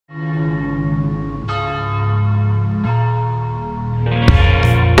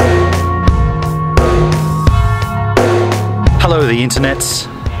the internets.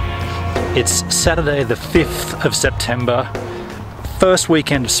 It's Saturday the 5th of September, first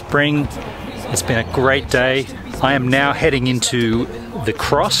weekend of spring. It's been a great day. I am now heading into the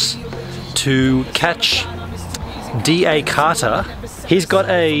Cross to catch D.A. Carter. He's got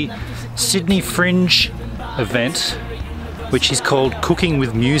a Sydney Fringe event which he's called Cooking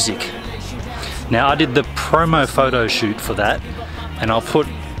with Music. Now I did the promo photo shoot for that, and I'll put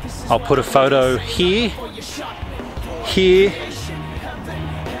a photo here, here,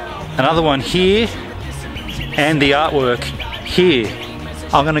 another one here, and the artwork here.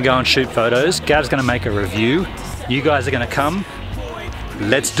 I'm gonna go and shoot photos. Gav's gonna make a review. You guys are gonna come.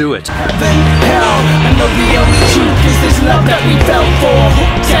 Let's do it.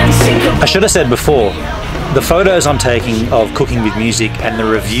 I should have said before, the photos I'm taking of Cooking with Music and the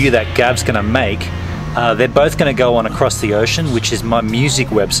review that Gav's gonna make, they're both gonna go on Across the Ocean, which is my music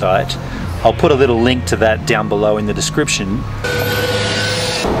website. I'll put a little link to that down below in the description.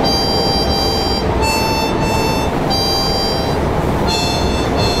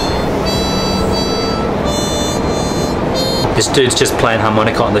 This dude's just playing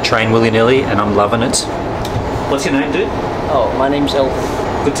harmonica on the train willy-nilly, and I'm loving it. What's your name, dude? Oh, my name's Elvin.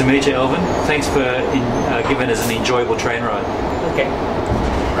 Good to meet you, Elvin. Thanks for giving us an enjoyable train ride. Okay.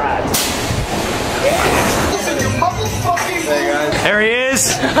 Right. There he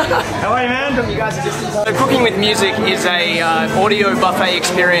is! How are you, man? So Cooking with Music is a audio buffet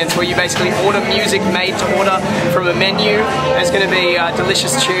experience where you basically order music made to order from a menu. There's going to be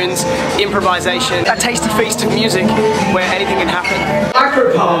delicious tunes, improvisation, a tasty feast of music where anything can happen.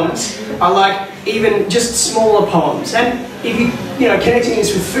 Micro poems are like even just smaller poems, and if you know, connecting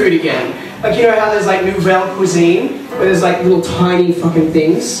this with food again, like you know how there's like nouvelle cuisine where there's like little tiny fucking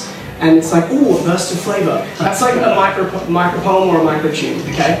things. And it's like, ooh, a burst of flavour. That's like a micro poem or a micro tune,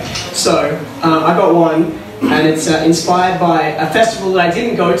 okay? So, I got one, and it's inspired by a festival that I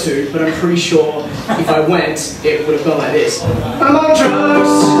didn't go to, but I'm pretty sure if I went, it would have gone like this. I'm on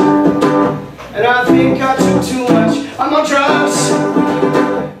drugs, and I think I took too much. I'm on drugs,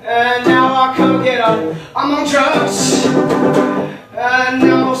 and now I can't get up. I'm on drugs, and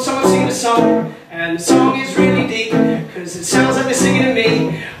now someone sing the song, and the song is really deep, because it sounds like they're singing to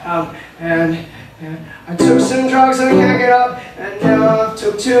me. And I took some drugs and I can't get up, and now I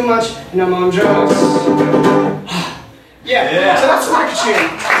took too much and I'm on drugs. Yeah, so that's my tune.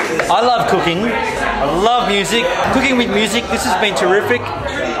 I love cooking. I love music. Cooking with Music, this has been terrific.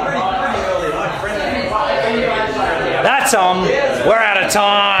 That's on. We're out of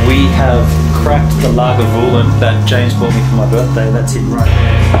time. We have cracked the Lagavulin that James bought me for my birthday. That's it right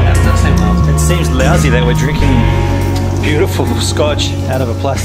there. It seems lousy that we're drinking beautiful scotch out of a plastic